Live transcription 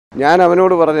ഞാൻ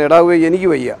അവനോട് പറഞ്ഞു, എടാവേ എനിക്ക്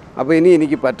വയ്യ, അപ്പോൾ ഇനി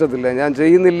എനിക്ക് പറ്റത്തില്ല, ഞാൻ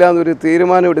ചെയ്യുന്നില്ല എന്നൊരു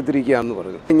തീരുമാനം എടുത്തിരിക്കുകയാണെന്ന്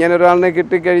പറഞ്ഞു. ഇങ്ങനെ ഒരാളിനെ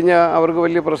കിട്ടിക്കഴിഞ്ഞാൽ അവർക്ക്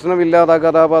വലിയ പ്രശ്നമില്ലാതെ ആ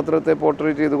കഥാപാത്രത്തെ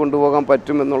പോർട്രേറ്റ് ചെയ്ത് കൊണ്ടുപോകാൻ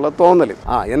പറ്റുമെന്നുള്ള തോന്നൽ.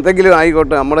 എന്തെങ്കിലും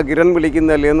ആയിക്കോട്ടെ, നമ്മുടെ കിരൺ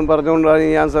വിളിക്കുന്നതല്ലേ എന്നും പറഞ്ഞുകൊണ്ടാണ്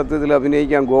ഞാൻ സത്യത്തിൽ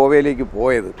അഭിനയിക്കാൻ ഗോവയിലേക്ക്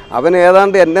പോയത്. അവൻ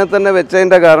ഏതാണ്ട് എന്നെ തന്നെ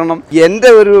വെച്ചതിൻ്റെ കാരണം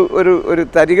എൻ്റെ ഒരു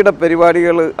തരികിട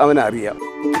പരിപാടികൾ അവനറിയാം.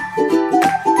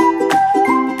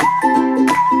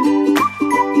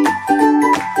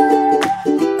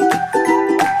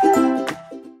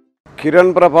 കിരൺ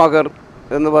പ്രഭാകർ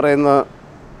എന്ന് പറയുന്ന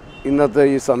ഇന്നത്തെ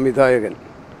ഈ സംവിധായകൻ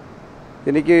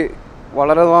എനിക്ക്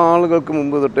വളരെ നാളുകൾക്ക്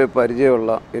മുമ്പ് തൊട്ടേ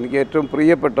പരിചയമുള്ള, എനിക്ക് ഏറ്റവും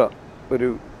പ്രിയപ്പെട്ട ഒരു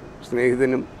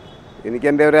സ്നേഹിതനും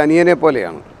എനിക്കെൻ്റെ ഒരു അനിയനെ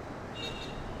പോലെയാണ്.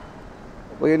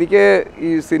 അപ്പോൾ എനിക്ക്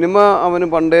ഈ സിനിമ അവന്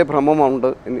പണ്ടേ ഭ്രമമുണ്ട്.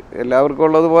 എല്ലാവർക്കും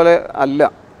ഉള്ളതുപോലെ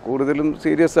അല്ല, കൂടുതലും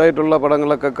സീരിയസ് ആയിട്ടുള്ള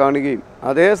പടങ്ങളൊക്കെ കാണുകയും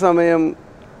അതേസമയം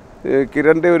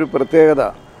കിരണിൻ്റെ ഒരു പ്രത്യേകത,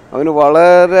 അവന്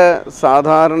വളരെ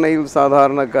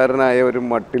സാധാരണക്കാരനായ ഒരു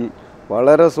മട്ടിൽ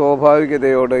വളരെ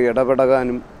സ്വാഭാവികതയോടെ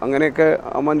ഇടപെടാനും അങ്ങനെയൊക്കെ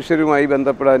മനുഷ്യരുമായി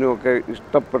ബന്ധപ്പെടാനും ഒക്കെ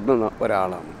ഇഷ്ടപ്പെടുന്ന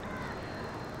ഒരാളാണ്.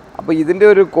 അപ്പോൾ ഇതിൻ്റെ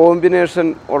ഒരു കോമ്പിനേഷൻ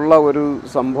ഉള്ള ഒരു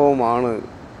സംഭവമാണ്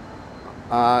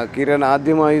കിരൺ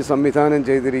ആദ്യമായി സംവിധാനം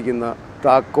ചെയ്തിരിക്കുന്ന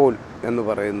താക്കോൽ എന്ന്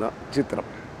പറയുന്ന ചിത്രം.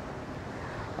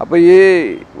 അപ്പോൾ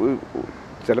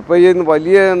ചിലപ്പോൾ ഈ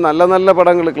വലിയ നല്ല നല്ല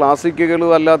പടങ്ങൾ,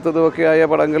 ക്ലാസിക്കുകളും അല്ലാത്തതുമൊക്കെ ആയ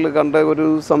പടങ്ങൾ കണ്ട ഒരു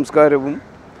സംസ്കാരവും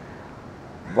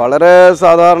വളരെ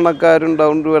സാധാരണക്കാരും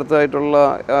ഡൗൺ ടു എർത്ത് ആയിട്ടുള്ള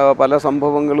പല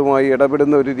സംഭവങ്ങളുമായി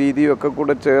ഇടപെടുന്ന ഒരു രീതിയൊക്കെ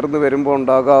കൂടെ ചേർന്ന് വരുമ്പോൾ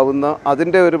ഉണ്ടാകാവുന്ന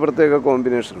അതിൻ്റെ ഒരു പ്രത്യേക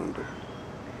കോമ്പിനേഷനുണ്ട്.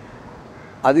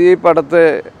 അത് ഈ പടത്തെ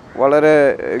വളരെ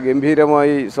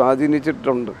ഗംഭീരമായി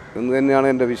സ്വാധീനിച്ചിട്ടുണ്ട് എന്ന് തന്നെയാണ്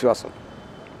എൻ്റെ വിശ്വാസം.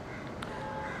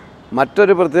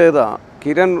 മറ്റൊരു പ്രത്യേകത,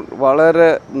 കിരൺ വളരെ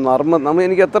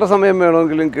എനിക്ക് എത്ര സമയം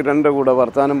വേണമെങ്കിലും കിരണിൻ്റെ കൂടെ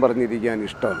വർത്തമാനം പറഞ്ഞിരിക്കാൻ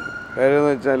ഇഷ്ടമാണ്. കാര്യം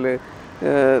എന്ന് വെച്ചാൽ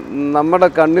നമ്മുടെ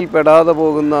കണ്ണിൽ പെടാതെ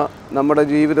പോകുന്ന നമ്മുടെ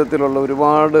ജീവിതത്തിലുള്ള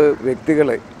ഒരുപാട്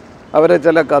വ്യക്തികളെ, അവരെ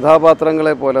ചില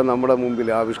കഥാപാത്രങ്ങളെ പോലെ നമ്മുടെ മുമ്പിൽ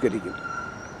ആവിഷ്കരിക്കും.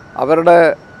 അവരുടെ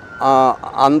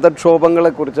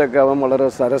അന്തക്ഷോഭങ്ങളെക്കുറിച്ചൊക്കെ അവൻ വളരെ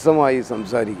സരസമായി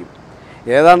സംസാരിക്കും.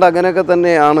 ഏതാണ്ട് അങ്ങനെയൊക്കെ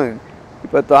തന്നെയാണ്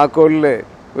ഇപ്പോൾ താക്കോലിലെ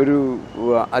ഒരു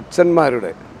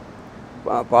അച്ഛന്മാരുടെ,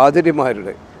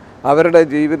 പാതിരിമാരുടെ, അവരുടെ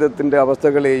ജീവിതത്തിൻ്റെ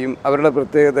അവസ്ഥകളെയും അവരുടെ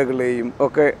പ്രത്യേകതകളെയും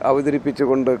ഒക്കെ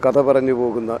അവതരിപ്പിച്ചുകൊണ്ട് കഥ പറഞ്ഞു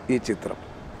പോകുന്ന ഈ ചിത്രം.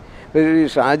 ഈ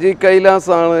ഷാജി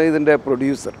കൈലാസാണ് ഇതിൻ്റെ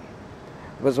പ്രൊഡ്യൂസർ.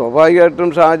 അപ്പോൾ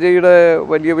സ്വാഭാവികമായിട്ടും ഷാജിയുടെ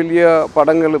വലിയ വലിയ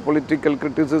പടങ്ങൾ, പൊളിറ്റിക്കൽ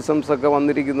ക്രിറ്റിസിസംസ് ഒക്കെ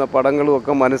വന്നിരിക്കുന്ന പടങ്ങളും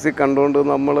ഒക്കെ മനസ്സിൽ കണ്ടുകൊണ്ട്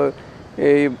നമ്മൾ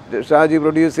ഈ ഷാജി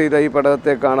പ്രൊഡ്യൂസ് ചെയ്ത ഈ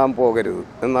പടത്തെ കാണാൻ പോകരുത്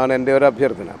എന്നാണ് എൻ്റെ ഒരു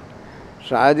അഭ്യർത്ഥന.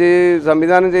 ഷാജി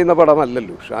സംവിധാനം ചെയ്യുന്ന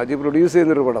പടമല്ലല്ലോ, ഷാജി പ്രൊഡ്യൂസ്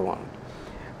ചെയ്യുന്നൊരു പടമാണ്.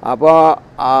 അപ്പോൾ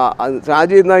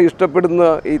ഷാജി എന്നാൽ ഇഷ്ടപ്പെടുന്ന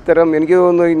ഇത്തരം, എനിക്ക്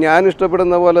തോന്നുന്നു ഞാൻ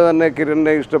ഇഷ്ടപ്പെടുന്ന പോലെ തന്നെ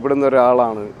കിരണിനെ ഇഷ്ടപ്പെടുന്ന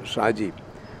ഒരാളാണ് ഷാജി.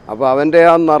 അപ്പോൾ അവൻ്റെ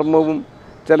ആ നർമ്മവും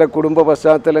ചില കുടുംബ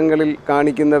പശ്ചാത്തലങ്ങളിൽ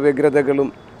കാണിക്കുന്ന വ്യഗ്രതകളും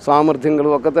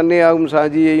സാമർഥ്യങ്ങളും ഒക്കെ തന്നെയാകും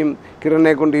ഷാജിയെയും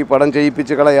കിരണിനെ കൊണ്ട് ഈ പടം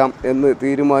ചെയ്യിപ്പിച്ച് കളയാം എന്ന്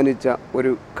തീരുമാനിച്ച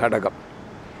ഒരു ഘടകം.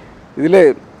 ഇതിൽ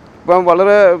ഇപ്പം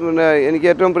വളരെ എനിക്ക്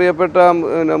ഏറ്റവും പ്രിയപ്പെട്ട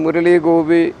മുരളി,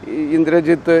 ഗോപി,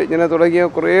 ഇന്ദ്രജിത്ത് ഇങ്ങനെ തുടങ്ങിയ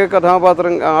കുറേ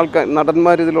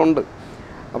നടന്മാർ ഇതിലുണ്ട്.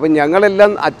 അപ്പം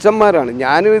ഞങ്ങളെല്ലാം അച്ഛന്മാരാണ്.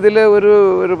 ഞാനും ഇതിൽ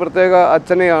ഒരു പ്രത്യേക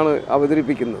അച്ഛനെയാണ്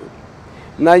അവതരിപ്പിക്കുന്നത്.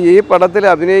 എന്നാൽ ഈ പടത്തിൽ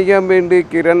അഭിനയിക്കാൻ വേണ്ടി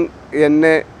കിരൺ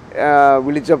എന്നെ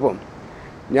വിളിച്ചപ്പം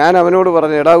ഞാൻ അവനോട്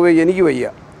പറഞ്ഞു, എടാവേ എനിക്ക് വയ്യ,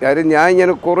 കാര്യം ഞാൻ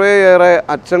ഇങ്ങനെ കുറേയേറെ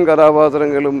അച്ഛൻ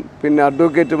കഥാപാത്രങ്ങളും പിന്നെ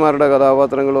അഡ്വക്കേറ്റുമാരുടെ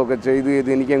കഥാപാത്രങ്ങളും ഒക്കെ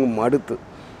ചെയ്ത് എനിക്കങ്ങ് മടുത്ത്,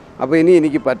 അപ്പോൾ ഇനി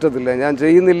എനിക്ക് പറ്റത്തില്ല, ഞാൻ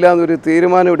ചെയ്യുന്നില്ല എന്നൊരു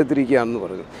തീരുമാനം എടുത്തിരിക്കുകയാണെന്ന്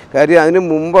പറഞ്ഞു. കാര്യം അതിന്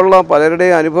മുമ്പുള്ള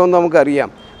പലരുടെയും അനുഭവം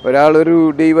നമുക്കറിയാം. ഒരാളൊരു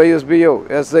DYSPയോ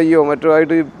SIയോ മറ്റോ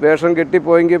ആയിട്ട് വേഷം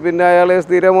കെട്ടിപ്പോയെങ്കിൽ പിന്നെ അയാളെ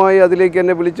സ്ഥിരമായി അതിലേക്ക്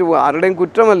തന്നെ വിളിച്ചു പോകും. ആരുടെയും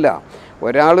കുറ്റമല്ല.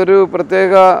 ഒരാളൊരു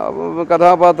പ്രത്യേക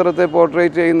കഥാപാത്രത്തെ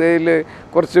പോർട്രേറ്റ് ചെയ്യുന്നതിൽ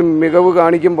കുറച്ച് മികവ്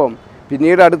കാണിക്കുമ്പം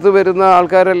പിന്നീട് അടുത്ത് വരുന്ന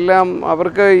ആൾക്കാരെല്ലാം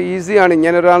അവർക്ക് ഈസിയാണ്,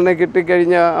 ഇങ്ങനെ ഒരാളിനെ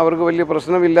കിട്ടിക്കഴിഞ്ഞാൽ അവർക്ക് വലിയ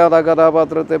പ്രശ്നമില്ലാതെ ആ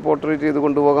കഥാപാത്രത്തെ പോർട്രേറ്റ് ചെയ്ത്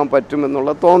കൊണ്ടുപോകാൻ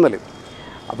പറ്റുമെന്നുള്ള തോന്നൽ.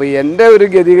 അപ്പോൾ എൻ്റെ ഒരു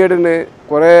ഗതികേടിന്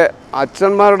കുറേ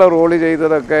അച്ഛന്മാരുടെ റോള്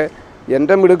ചെയ്തതൊക്കെ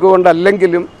എൻ്റെ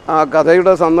മിടുക്കുകൊണ്ടല്ലെങ്കിലും ആ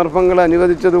കഥയുടെ സന്ദർഭങ്ങൾ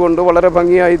അനുവദിച്ചത് കൊണ്ട് വളരെ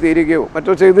ഭംഗിയായി തീരുകയോ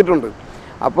മറ്റോ ചെയ്തിട്ടുണ്ട്.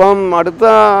 അപ്പം അടുത്ത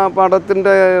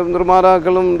പടത്തിൻ്റെ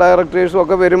നിർമ്മാതാക്കളും ഡയറക്ടേഴ്സും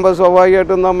ഒക്കെ വരുമ്പോൾ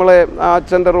സ്വാഭാവികമായിട്ടും നമ്മളെ ആ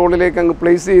അച്ഛൻ്റെ റോളിലേക്ക് അങ്ങ്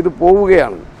പ്ലേസ് ചെയ്ത്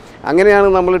പോവുകയാണ്. അങ്ങനെയാണ്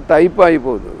നമ്മൾ ടൈപ്പായി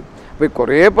പോകുന്നത്. അപ്പോൾ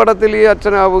കുറേ പടത്തിൽ ഈ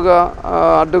അച്ഛനാവുക,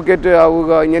 അഡ്വക്കേറ്റ്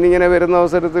ആവുക, ഇങ്ങനെ വരുന്ന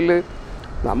അവസരത്തിൽ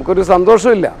നമുക്കൊരു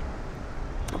സന്തോഷമില്ല.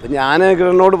 അപ്പം ഞാൻ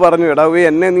കിരണിനോട് പറഞ്ഞു, എടാവേ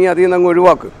എന്നെ നീ അതിൽ നിന്ന് അങ്ങ്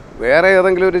ഒഴിവാക്ക്, വേറെ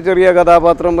ഏതെങ്കിലും ഒരു ചെറിയ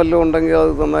കഥാപാത്രം വല്ലതും ഉണ്ടെങ്കിൽ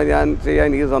അത് തന്നാൽ ഞാൻ ചെയ്യാൻ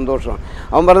എനിക്ക് സന്തോഷമാണ്.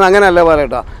 അവൻ പറഞ്ഞു, അങ്ങനെയല്ല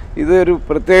ബാലേട്ടാ, ഇതൊരു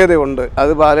പ്രത്യേകതയുണ്ട്,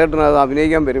 അത് ബാലേട്ടന് അത്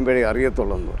അഭിനയിക്കാൻ വരുമ്പോഴേ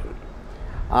അറിയത്തുള്ളൂ എന്ന് പറഞ്ഞു.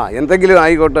 എന്തെങ്കിലും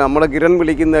ആയിക്കോട്ടെ, നമ്മുടെ കിരൺ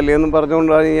വിളിക്കുന്നതല്ലേ എന്നും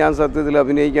പറഞ്ഞുകൊണ്ടാണ് ഞാൻ സത്യത്തിൽ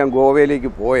അഭിനയിക്കാൻ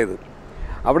ഗോവയിലേക്ക് പോയത്.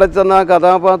 അവിടെ ചെന്ന ആ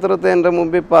കഥാപാത്രത്തെ എൻ്റെ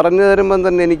മുമ്പിൽ പറഞ്ഞു തരുമ്പം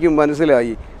തന്നെ എനിക്ക്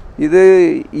മനസ്സിലായി ഇത്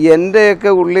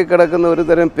എൻ്റെയൊക്കെ ഉള്ളിൽ കിടക്കുന്ന ഒരു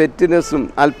തരം പെറ്റിനെസ്സും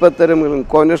അല്പത്തരങ്ങളും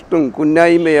കൊനഷ്ടും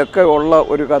കുന്നായ്മയൊക്കെ ഉള്ള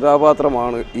ഒരു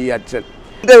കഥാപാത്രമാണ് ഈ അച്ഛൻ.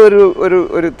 എൻ്റെ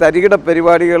ഒരു തരികിട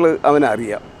പരിപാടികൾ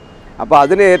അവനറിയാം. അപ്പോൾ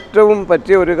അതിന് ഏറ്റവും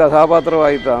പറ്റിയ ഒരു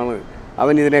കഥാപാത്രമായിട്ടാണ്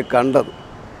അവൻ ഇതിനെ കണ്ടത്.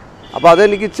 അപ്പോൾ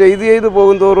അതെനിക്ക് ചെയ്ത്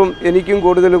പോകും തോറും എനിക്കും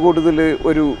കൂടുതൽ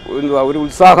ഒരു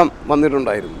ഉത്സാഹം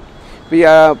വന്നിട്ടുണ്ടായിരുന്നു. ഇപ്പോൾ ഈ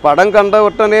പടം കണ്ട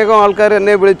ഒട്ടനേകം ആൾക്കാർ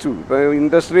എന്നെ വിളിച്ചു. ഇപ്പോൾ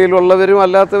ഇൻഡസ്ട്രിയിലുള്ളവരും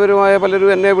അല്ലാത്തവരുമായ പലരും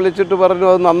എന്നെ വിളിച്ചിട്ട് പറഞ്ഞു,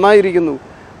 അത് നന്നായിരിക്കുന്നു,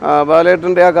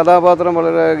 ബാലേട്ടൻ്റെ ആ കഥാപാത്രം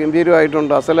വളരെ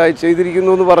ഗംഭീരമായിട്ടുണ്ട്, അസലായി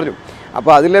ചെയ്തിരിക്കുന്നു എന്ന് പറഞ്ഞു.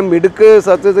 അപ്പോൾ അതിലെ മിടുക്ക്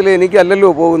സത്യത്തിൽ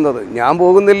എനിക്കല്ലല്ലോ പോകുന്നത്. ഞാൻ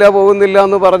പോകുന്നില്ല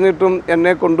എന്ന് പറഞ്ഞിട്ടും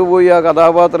എന്നെ കൊണ്ടുപോയി ആ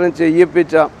കഥാപാത്രം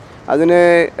ചെയ്യിപ്പിച്ച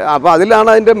അപ്പോൾ അതിലാണ്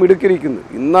അതിൻ്റെ മിടുക്കിരിക്കുന്നത്.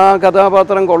 ഇന്ന് ആ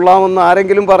കഥാപാത്രം കൊള്ളാമെന്ന്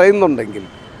ആരെങ്കിലും പറയുന്നുണ്ടെങ്കിൽ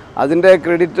അതിൻ്റെ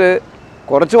ക്രെഡിറ്റ്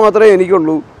കുറച്ച് മാത്രമേ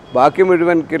എനിക്കുള്ളൂ. ബാക്കി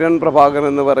മുഴുവൻ കിരൺ പ്രഭാകരൻ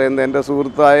എന്ന് പറയുന്ന എൻ്റെ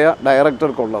സുഹൃത്തായ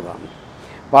ഡയറക്ടർക്കുള്ളതാണ്.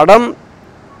 പടം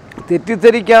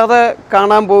തെറ്റിദ്ധരിക്കാതെ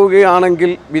കാണാൻ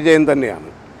പോവുകയാണെങ്കിൽ വിജയം തന്നെയാണ്.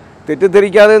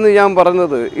 തെറ്റിദ്ധരിക്കാതെ എന്ന് ഞാൻ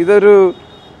പറഞ്ഞത്, ഇതൊരു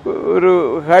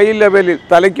ഹൈ ലെവലിൽ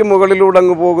തലയ്ക്ക് മുകളിലൂടെ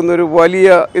അങ്ങ് പോകുന്നൊരു വലിയ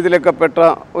ഇതിലൊക്കെ പെട്ട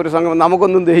ഒരു സംഘം,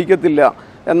 നമുക്കൊന്നും ദഹിക്കത്തില്ല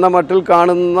എന്ന മട്ടിൽ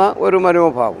കാണുന്ന ഒരു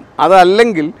മനോഭാവം.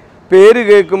 അതല്ലെങ്കിൽ പേര്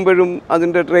കേൾക്കുമ്പോഴും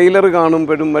അതിൻ്റെ ട്രെയിലർ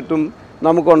കാണുമ്പോഴും മറ്റും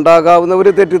നമുക്കുണ്ടാകാവുന്ന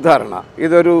ഒരു തെറ്റിദ്ധാരണ,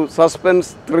 ഇതൊരു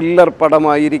സസ്പെൻസ് ത്രില്ലർ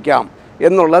പടമായിരിക്കാം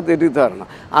എന്നുള്ള തെറ്റിദ്ധാരണ.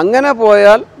 അങ്ങനെ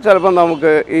പോയാൽ ചിലപ്പോൾ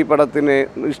നമുക്ക് ഈ പടത്തിനെ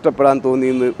ഇഷ്ടപ്പെടാൻ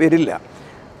തോന്നിയെന്ന് വരില്ല.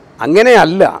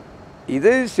 അങ്ങനെയല്ല,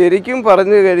 ഇത് ശരിക്കും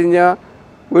പറഞ്ഞു കഴിഞ്ഞാൽ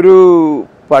ഒരു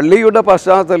പള്ളിയുടെ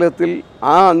പശ്ചാത്തലത്തിൽ,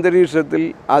 ആ അന്തരീക്ഷത്തിൽ,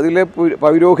 അതിലെ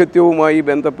പൗരോഹിത്യവുമായി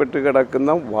ബന്ധപ്പെട്ട്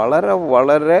കിടക്കുന്ന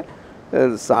വളരെ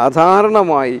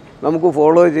സാധാരണമായി നമുക്ക്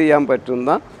ഫോളോ ചെയ്യാൻ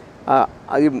പറ്റുന്ന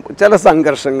ചില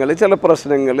സംഘർഷങ്ങൾ, ചില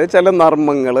പ്രശ്നങ്ങൾ, ചില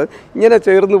നർമ്മങ്ങൾ ഇങ്ങനെ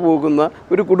ചേർന്ന് പോകുന്ന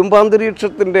ഒരു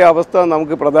കുടുംബാന്തരീക്ഷത്തിൻ്റെ അവസ്ഥ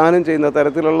നമുക്ക് പ്രദാനം ചെയ്യുന്ന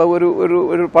തരത്തിലുള്ള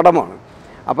ഒരു പടമാണ്.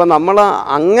 അപ്പം നമ്മൾ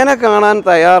അങ്ങനെ കാണാൻ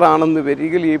തയ്യാറാണെന്ന്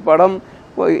വരികിൽ ഈ പടം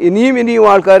ഇനിയും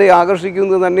ആൾക്കാരെ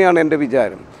ആകർഷിക്കുന്നത് തന്നെയാണ് എൻ്റെ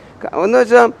വിചാരം. എന്ന്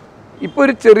വെച്ചാൽ ഇപ്പോൾ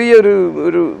ഒരു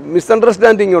ചെറിയൊരു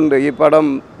മിസ്അണ്ടർസ്റ്റാൻഡിങ് ഉണ്ട്. ഈ പടം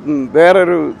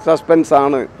വേറൊരു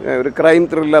സസ്പെൻസാണ്, ഒരു ക്രൈം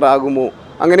ത്രില്ലർ ആകുമോ,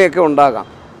 അങ്ങനെയൊക്കെ ഉണ്ടാകാം.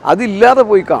 അതില്ലാതെ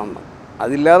പോയി കാണണം.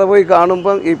 അതില്ലാതെ പോയി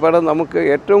കാണുമ്പം ഈ പടം നമുക്ക്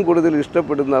ഏറ്റവും കൂടുതൽ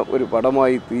ഇഷ്ടപ്പെടുന്ന ഒരു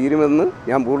പടമായി തീരുമെന്ന്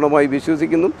ഞാൻ പൂർണ്ണമായി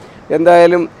വിശ്വസിക്കുന്നു.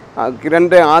 എന്തായാലും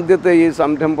കിരണിൻ്റെ ആദ്യത്തെ ഈ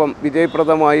സംരംഭം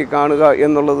വിജയപ്രദമായി കാണുക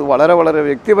എന്നുള്ളത് വളരെ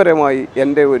വ്യക്തിപരമായി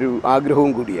എൻ്റെ ഒരു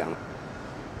ആഗ്രഹവും കൂടിയാണ്.